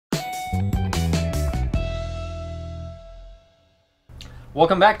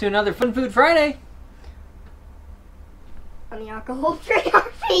Welcome back to another Fun Food Friday. On the alcohol-free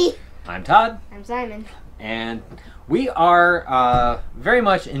RP. I'm Todd. I'm Simon. And we are very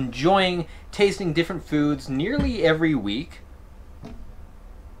much enjoying tasting different foods nearly every week.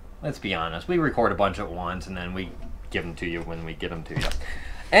 Let's be honest, we record a bunch at once and then we give them to you when we get them to you.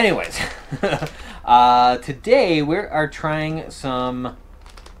 Anyways, today we are trying some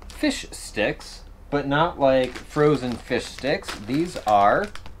fish sticks, but not like frozen fish sticks. These are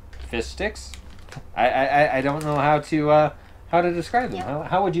fish sticks. I don't know how to describe them. Yep.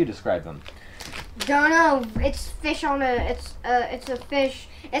 How would you describe them? Don't know. It's fish on a. It's a fish.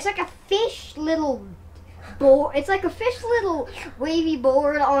 It's like a fish little board. It's like a fish little wavy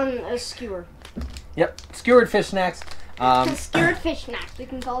board on a skewer. Yep, skewered fish snacks. Skewered fish snacks. We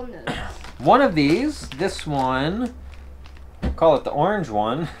can call them those. One of these, this one, call it the orange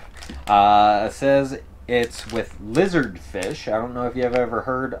one, says it's with lizard fish. I don't know if you've ever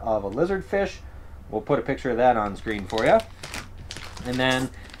heard of a lizard fish. We'll put a picture of that on screen for you. And then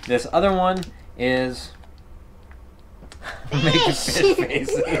this other one is making fish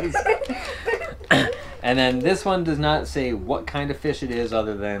faces. And then this one does not say what kind of fish it is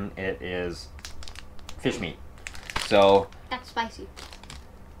other than it is fish meat. So That's spicy.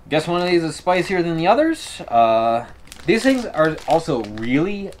 guess one of these is spicier than the others. These things are also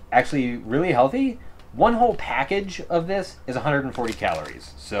actually really healthy. One whole package of this is 140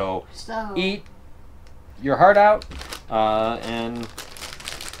 calories. So eat your heart out and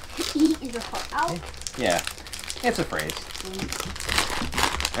Eat your heart out. yeah, it's a phrase.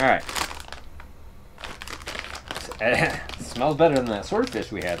 All right. It smells better than that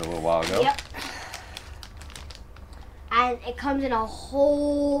swordfish we had a little while ago. Yep. And it comes in a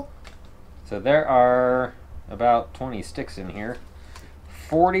whole. So there are about 20 sticks in here.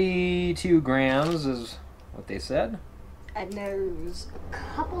 42 grams is what they said. And there's a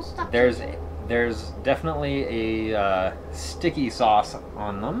couple stuff. There's definitely a sticky sauce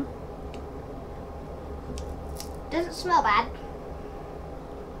on them. Doesn't smell bad.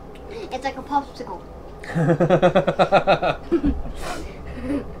 It's like a popsicle.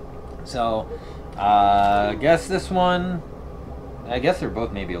 So, guess this one. I guess they're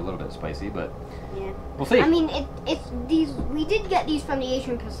both maybe a little bit spicy, but Yeah. we'll see. I mean, it's these. We did get these from the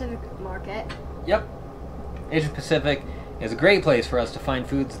Asian Pacific market. Yep. Asian Pacific is a great place for us to find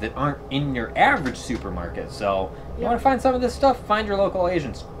foods that aren't in your average supermarket. So, you want to find some of this stuff? Find your local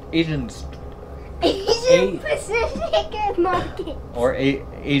Asian Pacific market. or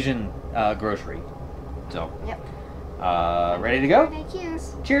Asian grocery. So, Yep. ready to go? Okay,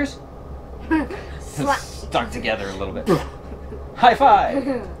 cheers. Cheers. Slap. Stuck together a little bit. High five.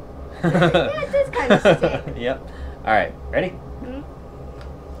 Yeah, it is kind of sick. Yep. All right. Ready? Mhm.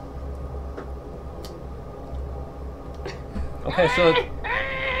 Okay. So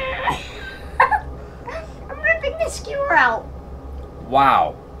I'm ripping the skewer out.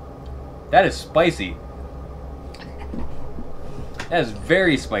 wow, that is spicy. That is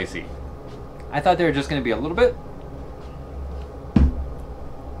very spicy. I thought they were just going to be a little bit.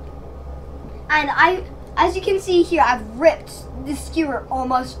 And as you can see here, I've ripped the skewer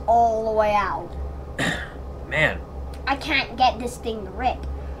almost all the way out. Man, I can't get this thing to rip.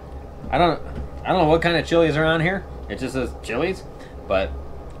 I don't know what kind of chilies are on here. It just says chilies, but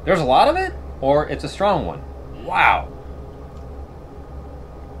there's a lot of it, or it's a strong one. Wow.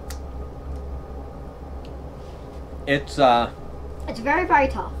 It's very, very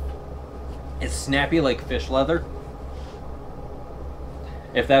tough. it's snappy like fish leather.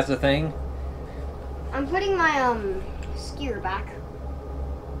 If that's the thing. I'm putting my skewer back.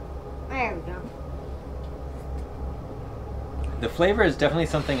 There we go. The flavor is definitely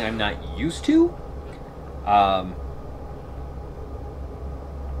something I'm not used to.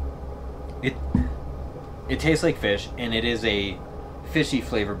 It tastes like fish, and it is a fishy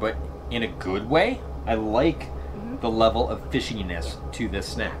flavor, but in a good way. I like the level of fishiness to this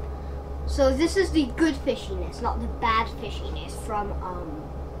snack. So this is the good fishiness, not the bad fishiness from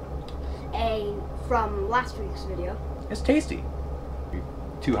last week's video. It's tasty.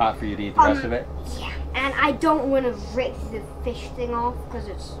 Too hot for you to eat the rest of it? Yeah, and I don't want to rip the fish thing off because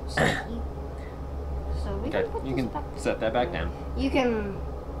it's sticky. So we Okay, can put you this can back. set that back down. You can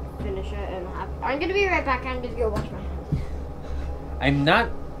finish it and have. I'm gonna be right back. I'm gonna go wash my hands. I'm not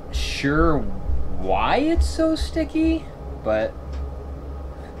sure why it's so sticky, but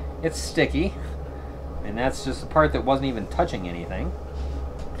it's sticky. And that's just the part that wasn't even touching anything.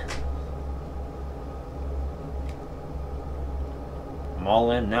 I'm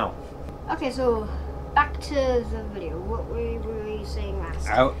all in now. Okay, so back to the video. What were we saying last?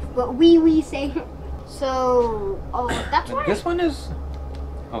 Out. What we saying? So, oh, that's why. This one is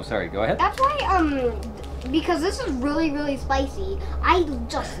Oh, sorry. Go ahead. That's why, because this is really, really spicy, I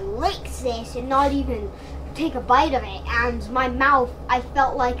just licked this and not even take a bite of it, and my mouth, I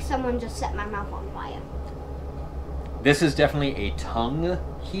felt like someone just set my mouth on fire. This is definitely a tongue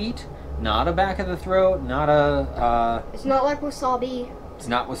heat, not a back of the throat, not a... It's not like wasabi. It's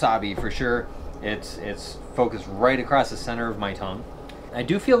not wasabi, for sure. It's focused right across the center of my tongue. I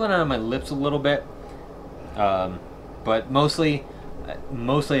do feel it on my lips a little bit, but mostly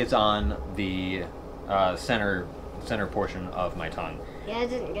it's on the center portion of my tongue. Yeah, I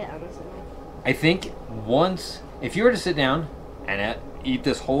didn't get on this one. I think if you were to sit down and eat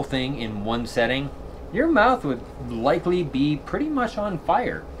this whole thing in one setting, your mouth would likely be pretty much on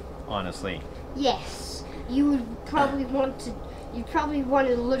fire, honestly. Yes, you would probably want to. You probably want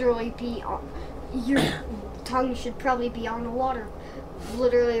to literally be on. Your tongue should probably be on the water,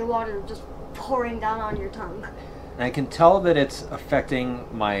 literally water just pouring down on your tongue. And I can tell that it's affecting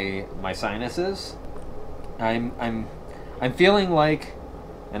my sinuses. I'm feeling like,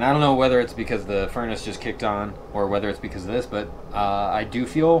 and I don't know whether it's because the furnace just kicked on or whether it's because of this, but I do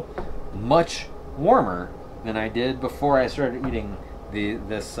feel much warmer than I did before I started eating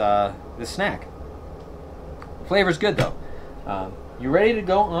this snack. Flavor's good though. You ready to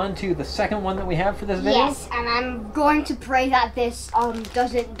go on to the second one that we have for this video? Yes, and I'm going to pray that this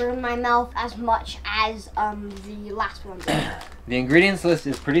doesn't burn my mouth as much as the last one did. The ingredients list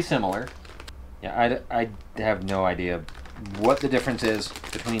is pretty similar. Yeah, I have no idea what the difference is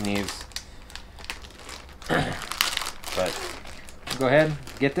between these. But go ahead,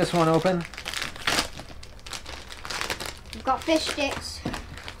 get this one open. We've got fish sticks.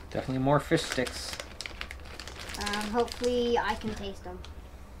 Definitely more fish sticks. Hopefully I can taste them.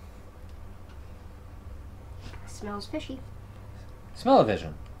 Smells fishy.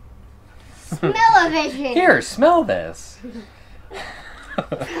 Smell-o-vision. Smell-o-vision! Here, smell this.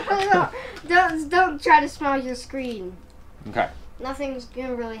 Don't try to smell your screen. Okay. Nothing's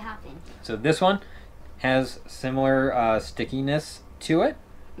gonna really happen. So this one has similar stickiness to it.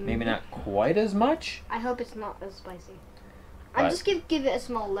 Maybe not quite as much. I hope it's not as spicy. But I'm just give it a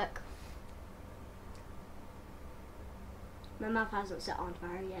small lick. My mouth hasn't set on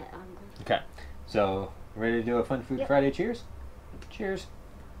fire yet. Okay. So ready to do a Fun Food Friday cheers? Cheers.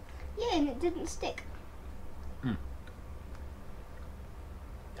 Yeah, and it didn't stick.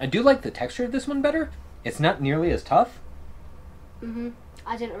 I do like the texture of this one better. It's not nearly as tough.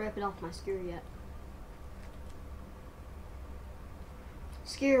 I didn't rip it off my skewer yet.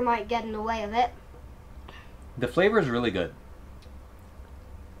 Skewer might get in the way of it. The flavor is really good.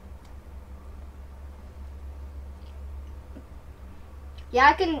 Yeah,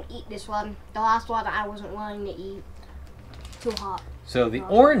 I can eat this one. The last one I wasn't willing to eat. Too hot. So the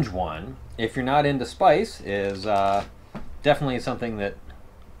orange one, if you're not into spice, is definitely something that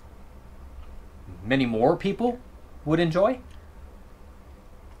many more people would enjoy.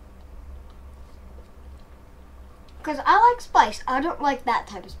 Because I like spice. I don't like that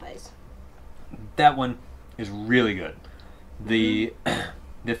type of spice. That one is really good. The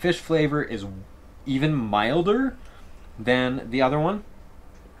the fish flavor is even milder than the other one.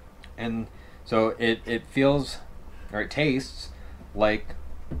 And so it feels, or it tastes like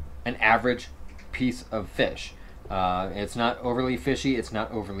an average piece of fish. It's not overly fishy. It's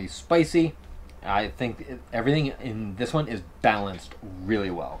not overly spicy. I think everything in this one is balanced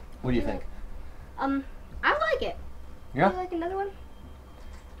really well. What do you think? I like it. Yeah? Would you like another one?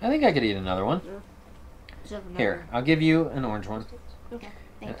 I think I could eat another one. Here, I'll give you an orange one. Okay,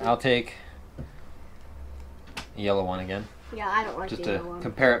 thank you. I'll take a yellow one again. Yeah, I don't like Just the to yellow one.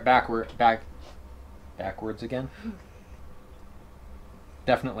 compare it backwards again.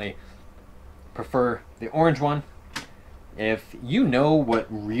 Definitely prefer the orange one. If you know what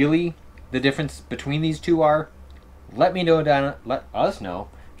really the difference between these two are, let us know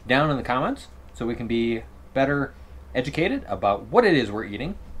down in the comments so we can be better educated about what it is we're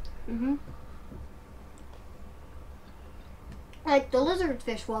eating. Like the lizard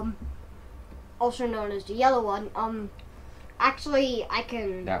fish one, also known as the yellow one, actually I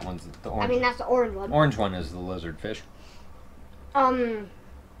can... That one's the orange. I mean, that's the orange one. Orange one is the lizard fish. I'm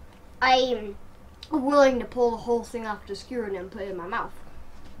willing to pull the whole thing off the skewer and then put it in my mouth.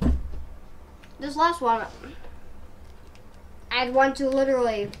 This last one, I'd want to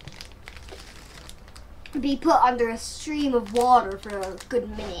literally be put under a stream of water for a good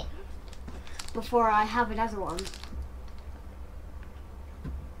minute before I have another one.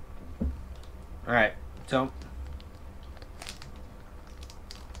 Alright, so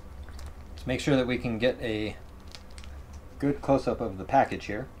let's make sure that we can get a good close-up of the package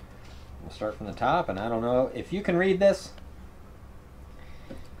here. We'll start from the top, and I don't know if you can read this.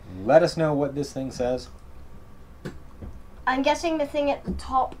 let us know what this thing says. I'm guessing the thing at the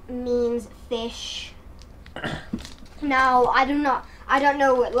top means fish. Now, I don't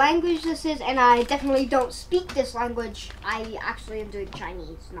know what language this is, and I definitely don't speak this language. I actually am doing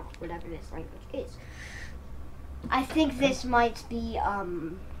Chinese, not whatever this language is. I think this might be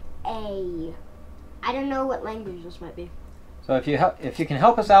I don't know what language this might be. So if you can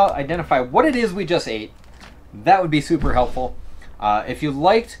help us out, identify what it is we just ate, that would be super helpful. If you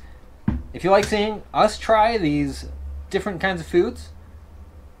like seeing us try these different kinds of foods,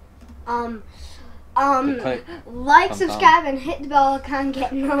 like, subscribe, and hit the bell icon,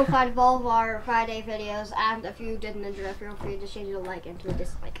 get notified of all of our Friday videos. And if you didn't enjoy, feel free to change a like into a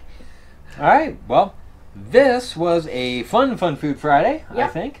dislike. All right. Well, this was a fun Food Friday, Yep.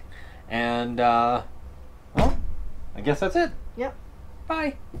 I think. And well, I guess that's it. Yep.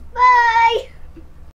 Bye. Bye.